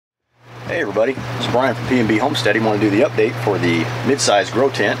Hey everybody, it's Brian from PNB Homesteading. I want to do the update for the mid-size grow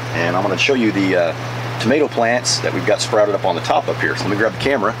tent, and I'm going to show you the tomato plants that we've got sprouted up on the top up here. So let me grab the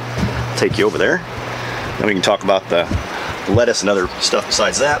camera, take you over there, then we can talk about the lettuce and other stuff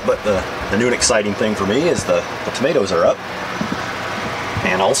besides that. But the new and exciting thing for me is the tomatoes are up,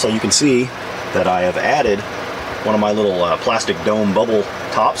 and also you can see that I have added one of my little plastic dome bubble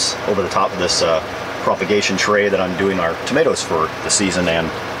tops over the top of this propagation tray that I'm doing our tomatoes for the season.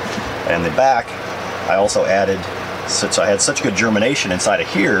 And the back, I also added, since I had such good germination inside of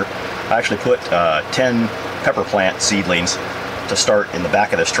here, I actually put 10 pepper plant seedlings to start in the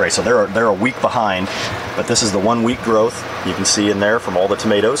back of this tray. So they're a week behind, but this is the 1 week growth you can see in there from all the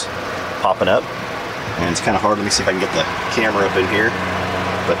tomatoes popping up. And it's kind of hard. Let me see if I can get the camera up in here.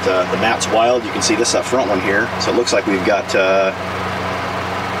 But the mat's wild. You can see this up front one here. So it looks like we've got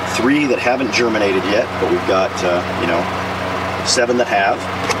 3 that haven't germinated yet, but we've got 7 that have.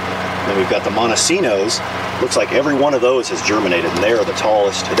 Then we've got the Montesinos. Looks like every one of those has germinated, and they are the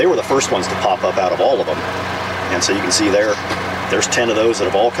tallest. They were the first ones to pop up out of all of them. And so you can see there's 10 of those that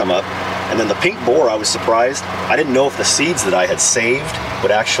have all come up. And then the pink boar, I was surprised. I didn't know if the seeds that I had saved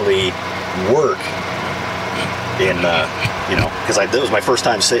would actually work in, because that was my first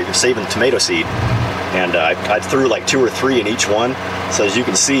time saving tomato seed. And I threw like 2 or 3 in each one. So as you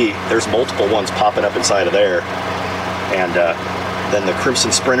can see, there's multiple ones popping up inside of there. And then the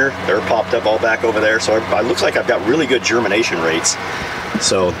Crimson Sprinter, they're popped up all back over there. So it looks like I've got really good germination rates.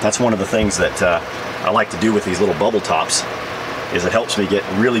 So that's one of the things that I like to do with these little bubble tops, is it helps me get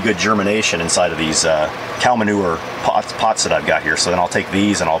really good germination inside of these cow manure pots that I've got here. So then I'll take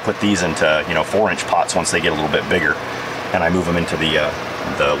these and I'll put these into 4-inch pots once they get a little bit bigger, and I move them into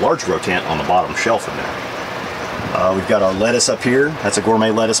the large grow tent on the bottom shelf in there. We've got our lettuce up here. That's a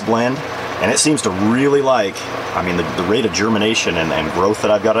gourmet lettuce blend, and it seems to really like, the rate of germination and growth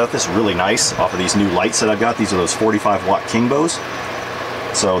that I've got out of this is really nice off of these new lights that I've got. These are those 45-watt King Bows.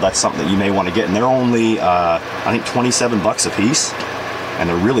 So that's something that you may want to get, and they're only I think 27 bucks a piece, and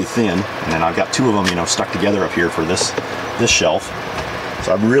they're really thin. And then I've got 2 of them stuck together up here for this shelf,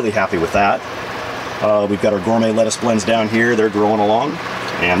 so I'm really happy with that. We've got our gourmet lettuce blends down here. They're growing along,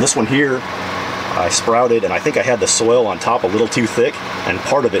 and this one here I sprouted, and I think I had the soil on top a little too thick, and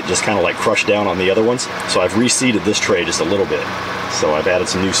part of it just kind of like crushed down on the other ones. So I've reseeded this tray just a little bit. So I've added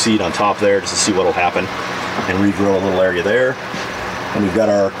some new seed on top there just to see what will happen and regrow a little area there. And we've got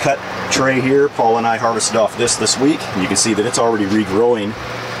our cut tray here. Paul and I harvested off this week. And you can see that it's already regrowing.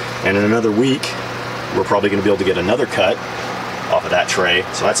 And in another week, we're probably going to be able to get another cut off of that tray.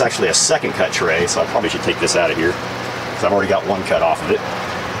 So that's actually a second cut tray. So I probably should take this out of here, because I've already got 1 cut off of it.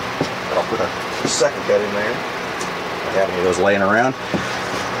 But I'll put a second cut in there. I don't have any of those laying around.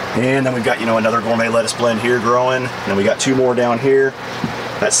 And then we've got another gourmet lettuce blend here growing. And then we got 2 more down here.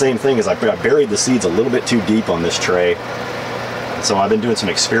 That same thing is I buried the seeds a little bit too deep on this tray. So I've been doing some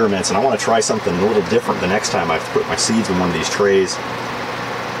experiments, and I want to try something a little different the next time I put my seeds in one of these trays.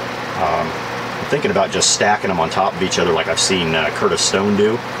 I'm thinking about just stacking them on top of each other like I've seen Curtis Stone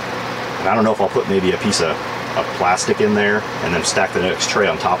do. And I don't know if I'll put maybe a piece of plastic in there and then stack the next tray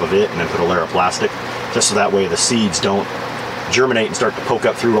on top of it and then put a layer of plastic, just so that way the seeds don't germinate and start to poke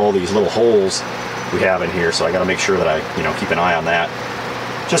up through all these little holes we have in here. So I got to make sure that I keep an eye on that,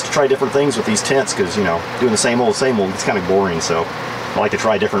 just to try different things with these tents, because doing the same old, it's kind of boring. So I like to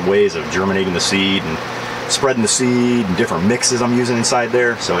try different ways of germinating the seed and spreading the seed, and different mixes I'm using inside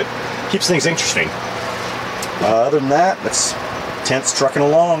there, so it keeps things interesting. Other than that, tent's trucking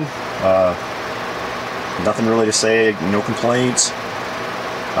along. Nothing really to say, no complaints.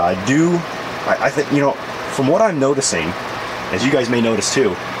 I think, from what I'm noticing, as you guys may notice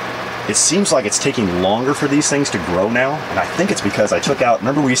too, it seems like it's taking longer for these things to grow now, and I think it's because I took out,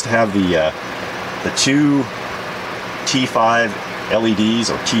 remember we used to have the 2 T5 LEDs,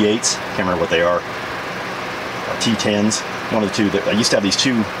 or T8s, can't remember what they are, or T10s, one of the 2. I used to have these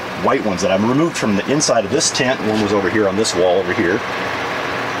 2 white ones that I removed from the inside of this tent. One was over here on this wall over here,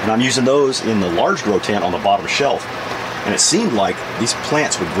 and I'm using those in the large grow tent on the bottom shelf. And it seemed like these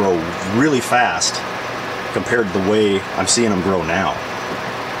plants would grow really fast compared to the way I'm seeing them grow now.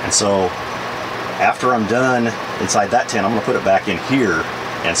 And so after I'm done inside that tent, I'm going to put it back in here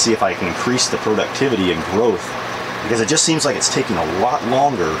and see if I can increase the productivity and growth, because it just seems like it's taking a lot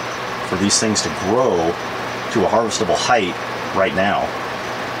longer for these things to grow to a harvestable height right now.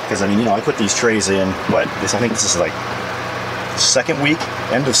 Because I put these trays in, I think this is like second week,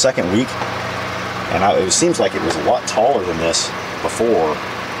 end of second week, and it seems like it was a lot taller than this before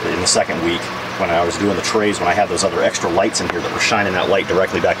in the second week when I was doing the trays, when I had those other extra lights in here that were shining that light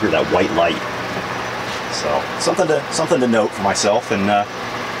directly back here, that white light. So something to note for myself, and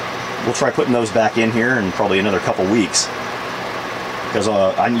we'll try putting those back in here in probably another couple weeks. Because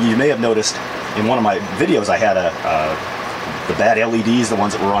you may have noticed in one of my videos I had the bad LEDs, the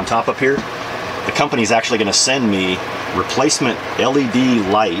ones that were on top up here. The company's actually going to send me replacement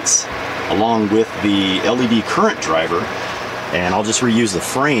LED lights along with the LED current driver, and I'll just reuse the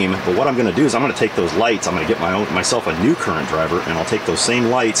frame. But what I'm going to do is I'm going to take those lights, I'm going to get myself a new current driver, and I'll take those same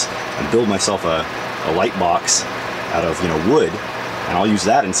lights and build myself a light box out of, you know, wood, and I'll use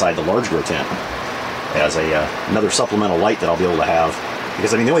that inside the large grow tent as another supplemental light that I'll be able to have.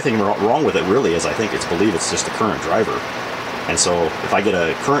 Because I mean, the only thing wrong with it really is I believe it's just the current driver. And so if I get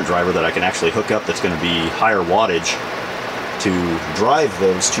a current driver that I can actually hook up that's going to be higher wattage to drive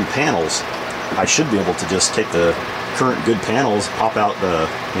those two panels, I should be able to just take the current good panels, pop out the,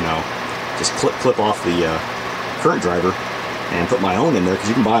 you know, just clip off the current driver and put my own in there, because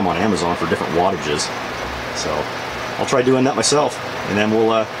you can buy them on Amazon for different wattages. So I'll try doing that myself, and then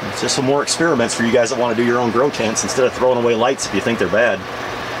we'll just some more experiments for you guys that want to do your own grow tents. Instead of throwing away lights if you think they're bad,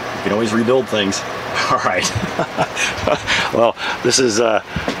 you can always rebuild things. All right. Well, this is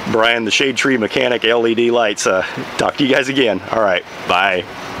Brian, the Shade Tree Mechanic, LED Lights. Talk to you guys again. All right. Bye.